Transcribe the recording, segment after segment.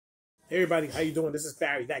Hey everybody, how you doing? This is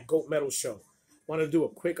Barry, that Goat Metal Show. Want to do a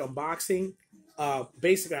quick unboxing.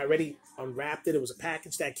 Basically, I already unwrapped it. It was a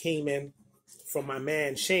package that came in from my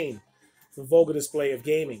man Shane from Vulgar Display of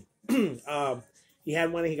Gaming. He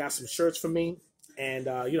had one. He got some shirts from me, and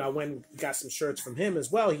I went and got some shirts from him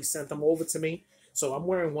as well. He sent them over to me, so I'm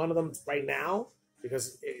wearing one of them right now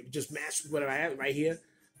because it just matched what I have right here.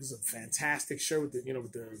 This is a fantastic shirt with the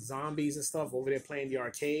with the zombies and stuff over there playing the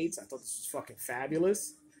arcades. I thought this was fucking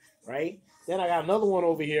fabulous. Right? Then I got another one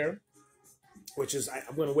over here, which is,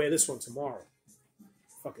 I'm going to wear this one tomorrow.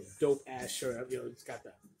 Fucking dope ass shirt. It's got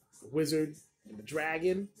the wizard and the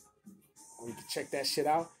dragon. You can check that shit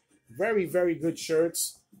out. Very, very good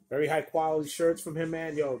shirts. Very high quality shirts from him,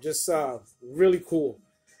 man. Just really cool.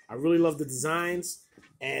 I really love the designs.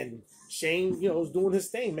 And Shane, is doing his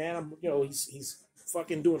thing, man. He's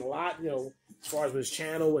fucking doing a lot, as far as with his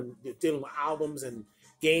channel and dealing with albums and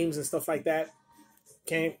games and stuff like that.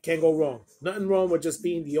 Can't go wrong. Nothing wrong with just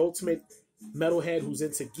being the ultimate metalhead who's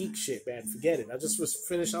into geek shit, man. Forget it. I just was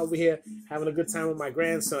finished over here having a good time with my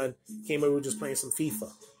grandson. Came over, we were just playing some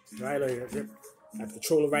FIFA. Right? I got the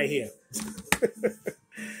controller right here.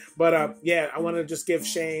 But yeah, I want to just give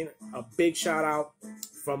Shane a big shout out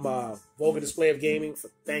from Vulgar Display of Gaming.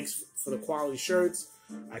 Thanks for the quality shirts.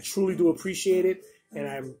 I truly do appreciate it, and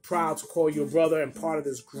I'm proud to call you a brother and part of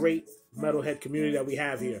this great metalhead community that we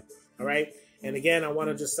have here. All right. And again, I want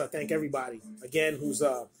to just thank everybody, again, who's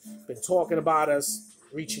been talking about us,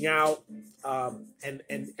 reaching out, and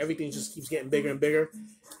everything just keeps getting bigger and bigger.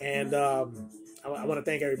 And I want to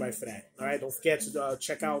thank everybody for that. All right, don't forget to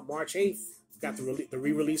check out March 8th. We've got the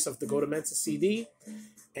re-release of the Go to Mensa CD.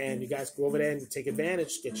 And you guys go over there and take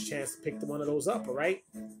advantage, get your chance to pick one of those up, all right?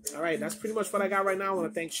 All right, that's pretty much what I got right now. I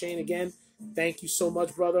want to thank Shane again. Thank you so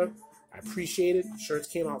much, brother. I appreciate it. Shirts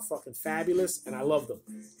came out fucking fabulous, and I love them,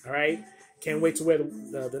 all right? Can't wait to wear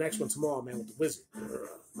the next one tomorrow, man, with the wizard.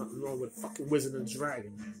 Nothing wrong with the fucking wizard and the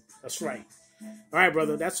dragon, man. That's right. All right,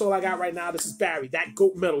 brother. That's all I got right now. This is Barry, that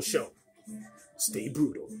Goat Metal Show. Stay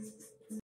brutal.